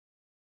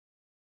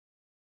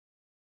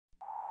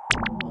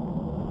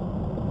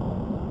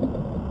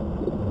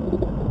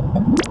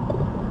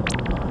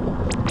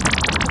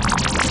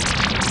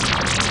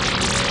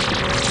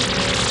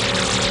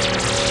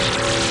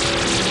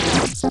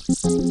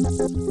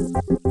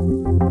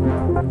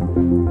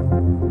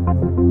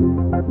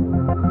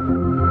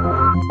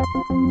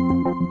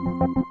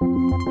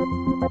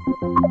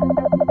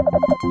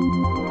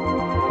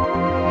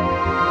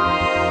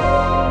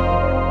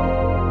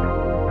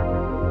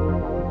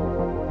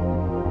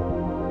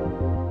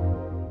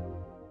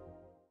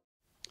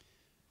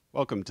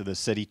Welcome to the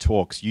SETI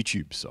Talks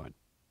YouTube site.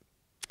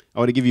 I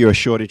want to give you a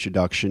short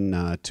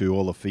introduction to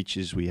all the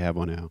features we have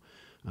on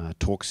our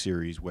Talk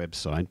Series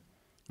website,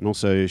 and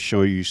also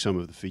show you some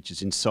of the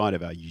features inside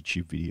of our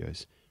YouTube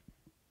videos.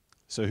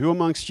 So who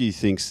amongst you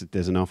thinks that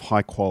there's enough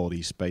high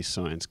quality space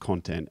science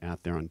content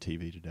out there on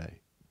TV today?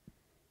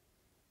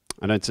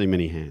 I don't see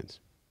many hands.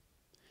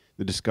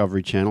 The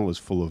Discovery Channel is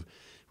full of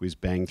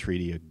whiz-bang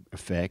 3D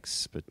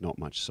effects, but not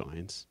much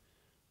science.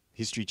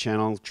 History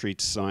Channel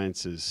treats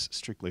science as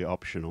strictly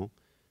optional.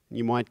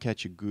 You might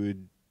catch a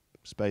good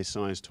space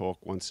science talk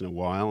once in a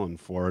while on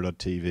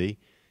Fora.tv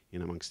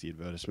in amongst the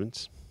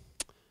advertisements.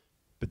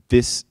 But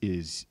this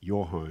is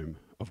your home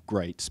of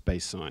great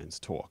space science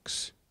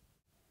talks.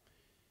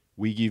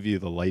 We give you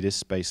the latest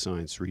space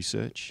science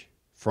research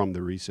from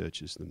the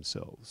researchers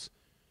themselves.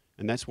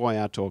 And that's why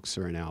our talks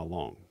are an hour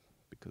long,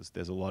 because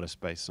there's a lot of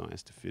space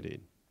science to fit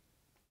in.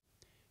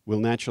 We'll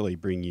naturally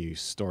bring you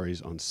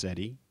stories on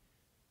SETI,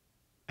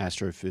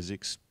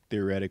 astrophysics,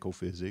 theoretical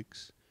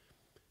physics.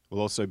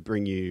 We'll also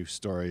bring you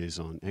stories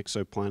on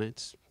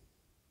exoplanets,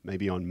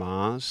 maybe on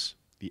Mars,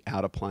 the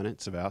outer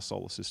planets of our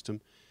solar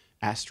system,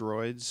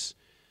 asteroids,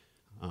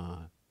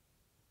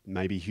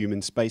 maybe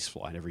human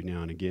spaceflight every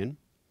now and again.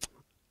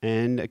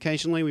 And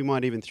occasionally we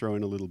might even throw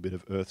in a little bit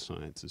of Earth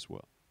science as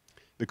well.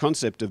 The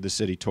concept of the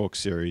SETI Talk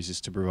series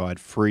is to provide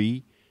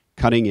free,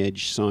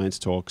 cutting-edge science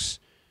talks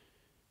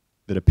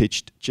that are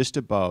pitched just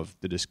above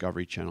the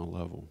Discovery Channel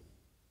level,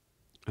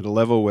 at a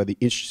level where the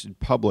interested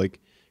public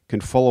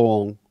can follow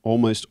along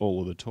almost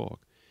all of the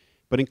talk,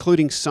 but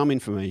including some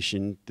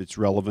information that's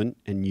relevant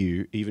and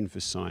new even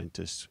for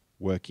scientists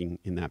working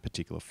in that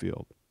particular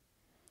field.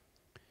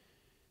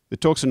 The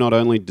talks are not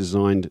only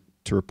designed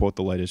to report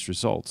the latest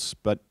results,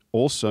 but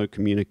also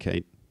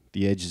communicate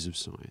the edges of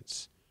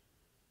science.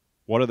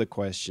 What are the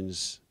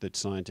questions that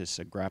scientists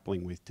are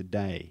grappling with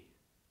today?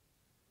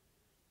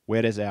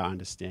 Where does our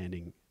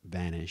understanding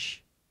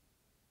vanish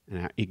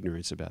and our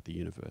ignorance about the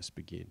universe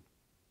begin?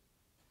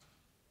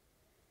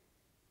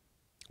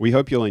 We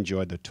hope you'll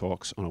enjoy the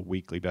talks on a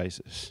weekly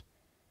basis,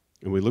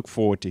 and we look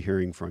forward to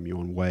hearing from you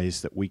on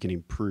ways that we can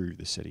improve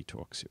the SETI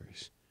Talk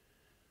series.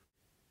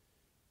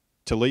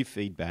 To leave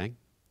feedback,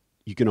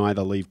 you can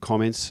either leave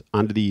comments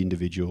under the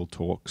individual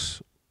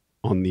talks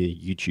on the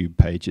YouTube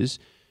pages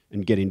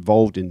and get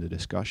involved in the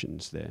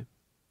discussions there,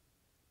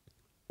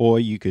 or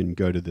you can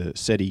go to the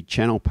SETI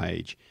channel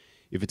page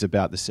if it's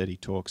about the SETI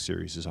Talk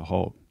series as a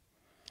whole.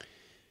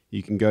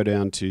 You can go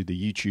down to the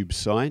YouTube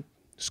site,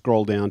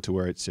 scroll down to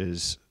where it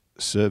says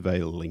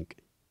survey link.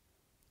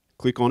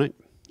 Click on it,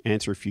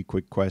 answer a few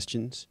quick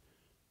questions,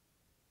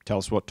 tell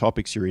us what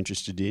topics you're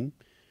interested in,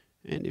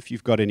 and if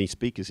you've got any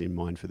speakers in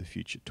mind for the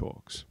future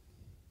talks.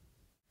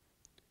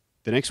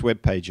 The next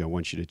web page I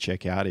want you to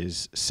check out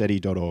is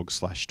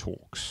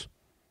seti.org/talks.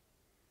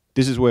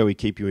 This is where we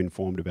keep you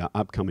informed about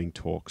upcoming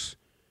talks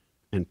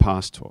and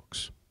past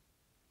talks.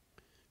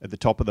 At the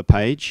top of the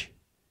page,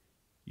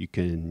 you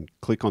can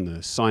click on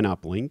the sign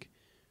up link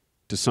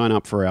to sign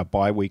up for our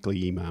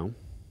bi-weekly email,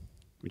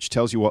 which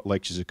tells you what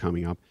lectures are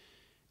coming up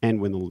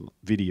and when the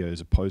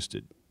videos are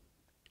posted.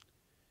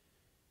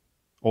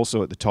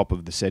 Also at the top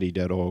of the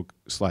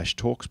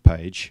seti.org/talks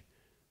page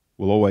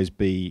will always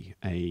be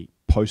a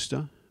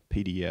poster,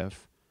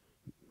 PDF,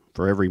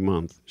 for every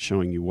month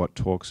showing you what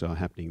talks are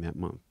happening that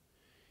month.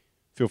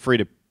 Feel free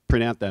to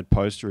print out that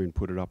poster and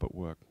put it up at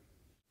work.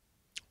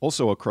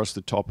 Also across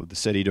the top of the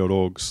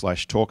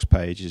seti.org/talks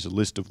page is a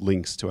list of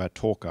links to our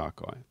talk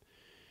archive.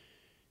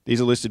 These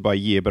are listed by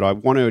year, but I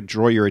want to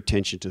draw your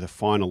attention to the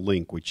final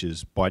link, which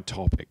is by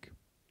topic.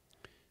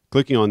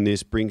 Clicking on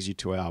this brings you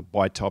to our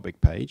by topic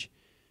page,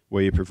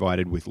 where you're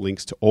provided with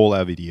links to all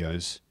our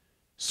videos,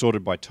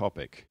 sorted by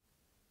topic.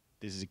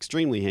 This is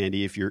extremely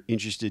handy if you're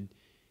interested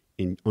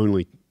in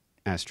only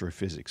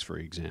astrophysics, for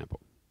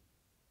example.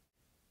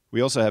 We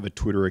also have a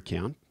Twitter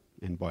account,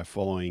 and by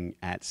following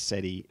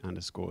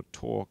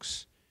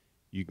 @SETI_talks,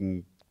 you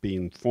can be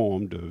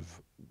informed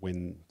of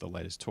when the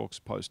latest talks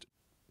are posted.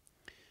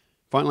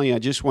 Finally, I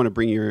just want to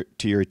bring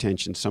to your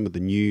attention some of the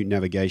new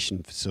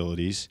navigation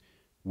facilities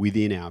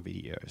within our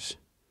videos.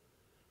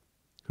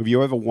 Have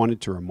you ever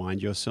wanted to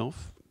remind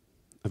yourself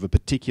of a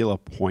particular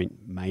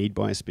point made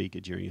by a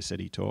speaker during a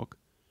SETI talk?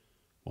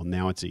 Well,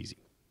 now it's easy.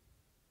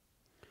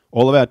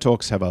 All of our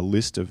talks have a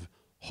list of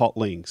hot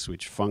links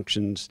which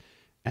functions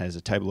as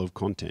a table of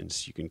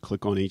contents. You can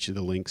click on each of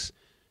the links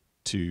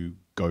to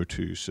go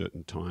to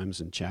certain times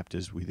and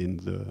chapters within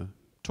the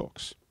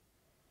talks.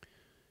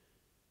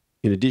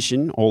 In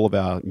addition, all of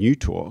our new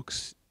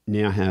talks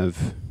now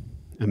have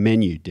a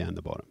menu down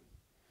the bottom,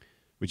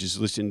 which is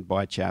listed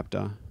by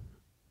chapter,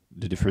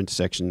 the different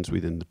sections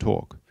within the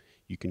talk.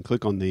 You can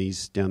click on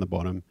these down the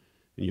bottom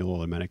and you'll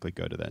automatically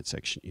go to that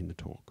section in the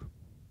talk.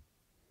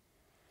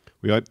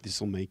 We hope this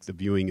will make the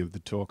viewing of the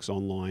talks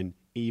online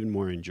even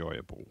more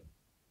enjoyable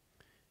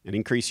and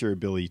increase your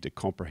ability to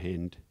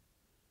comprehend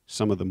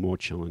some of the more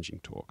challenging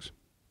talks.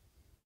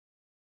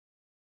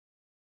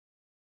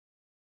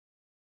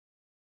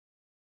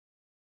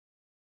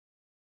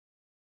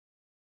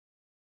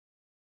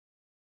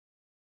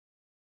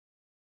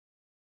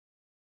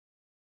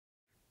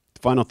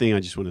 The final thing I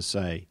just want to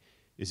say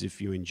is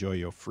if you enjoy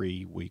your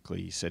free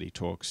weekly SETI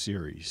Talks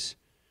series,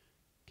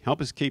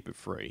 help us keep it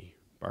free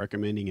by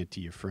recommending it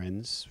to your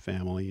friends,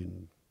 family,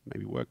 and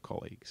maybe work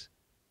colleagues.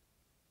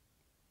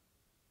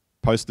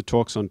 Post the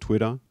talks on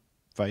Twitter,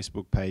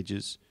 Facebook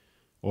pages,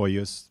 or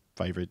your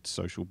favorite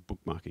social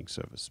bookmarking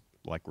service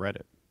like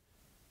Reddit.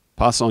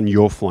 Pass on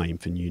your flame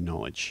for new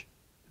knowledge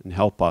and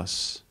help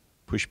us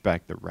push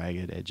back the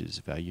ragged edges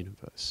of our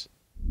universe.